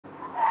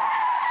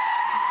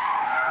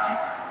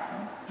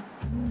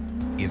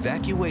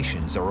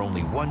Evacuations are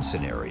only one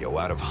scenario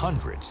out of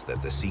hundreds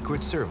that the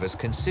Secret Service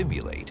can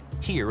simulate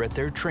here at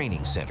their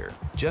training center,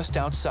 just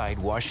outside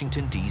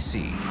Washington,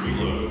 D.C.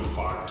 Reload,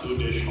 fire 2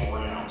 additional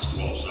rounds,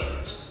 12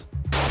 seconds.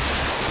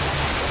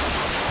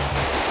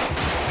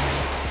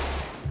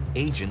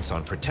 Agents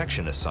on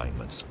protection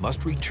assignments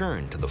must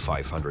return to the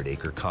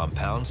 500-acre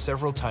compound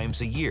several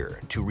times a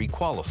year to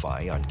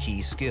requalify on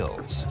key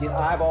skills. Get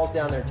eyeballs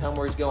down there and tell him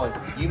where he's going.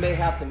 You may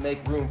have to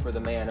make room for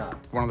the man up.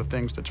 One of the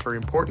things that's very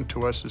important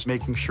to us is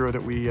making sure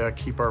that we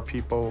keep our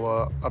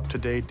people up to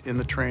date in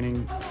the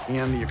training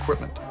and the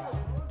equipment.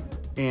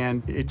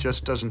 And it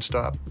just doesn't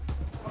stop.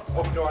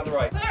 Open door on the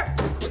right. Clear!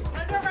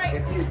 On the right.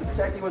 If the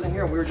protectee wasn't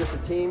here and we were just a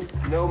team,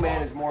 no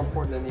man is more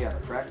important than the other,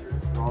 correct?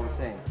 We're all the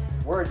same.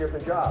 We're a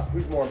different job.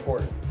 Who's more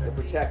important? The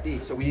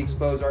protectee, so we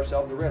expose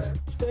ourselves to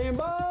risk. Stand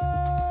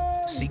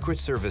by! Secret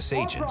Service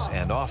agents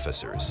and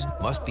officers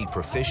must be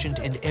proficient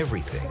in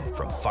everything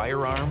from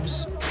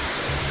firearms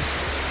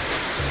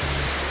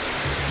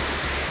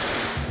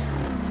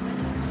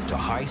to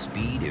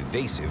high-speed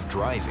evasive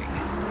driving.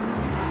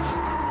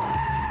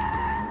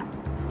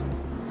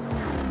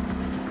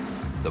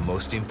 The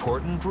most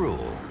important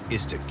rule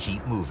is to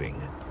keep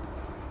moving.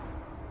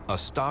 A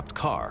stopped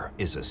car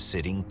is a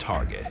sitting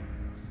target.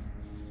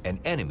 An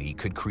enemy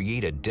could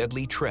create a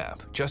deadly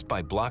trap just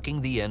by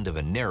blocking the end of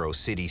a narrow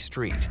city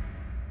street.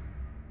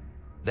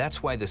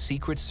 That's why the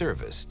Secret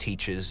Service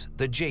teaches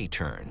the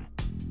J-turn.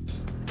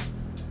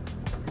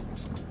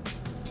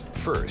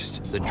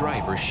 First, the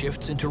driver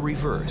shifts into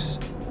reverse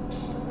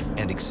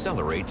and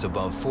accelerates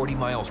above 40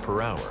 miles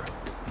per hour.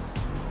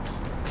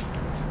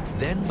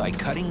 Then, by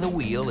cutting the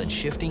wheel and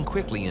shifting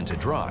quickly into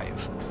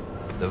drive,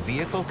 the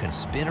vehicle can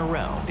spin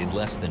around in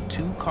less than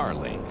 2 car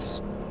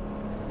lengths.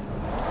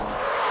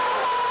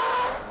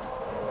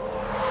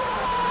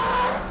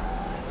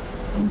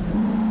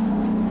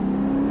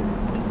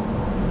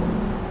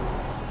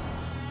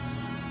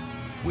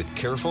 With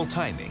careful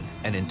timing,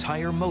 an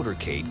entire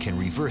motorcade can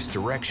reverse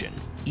direction,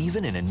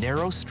 even in a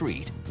narrow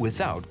street,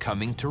 without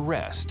coming to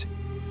rest.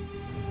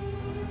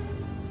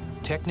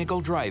 Technical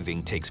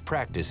driving takes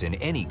practice in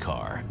any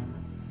car,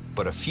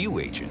 but a few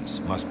agents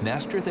must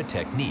master the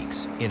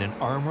techniques in an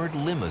armored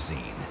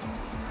limousine.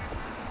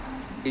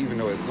 Even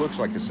though it looks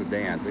like a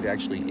sedan, it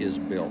actually is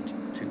built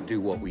to do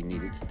what we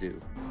need it to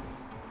do.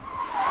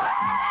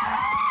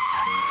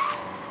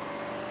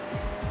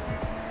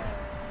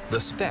 The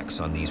specs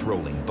on these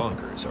rolling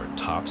bunkers are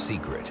top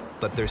secret,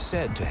 but they're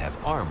said to have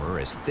armor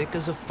as thick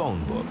as a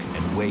phone book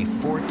and weigh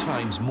 4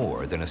 times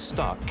more than a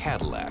stock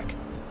Cadillac.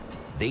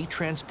 They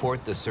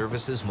transport the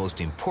service's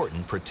most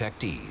important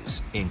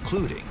protectees,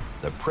 including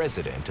the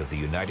President of the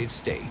United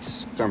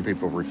States. Some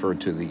people refer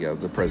to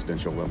the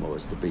presidential limo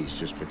as the beast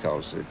just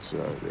because it's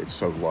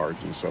so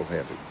large and so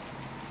heavy.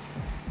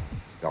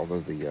 Although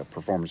the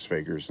performance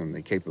figures and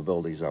the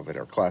capabilities of it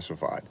are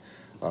classified,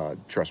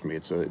 trust me,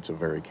 it's a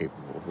very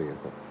capable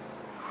vehicle.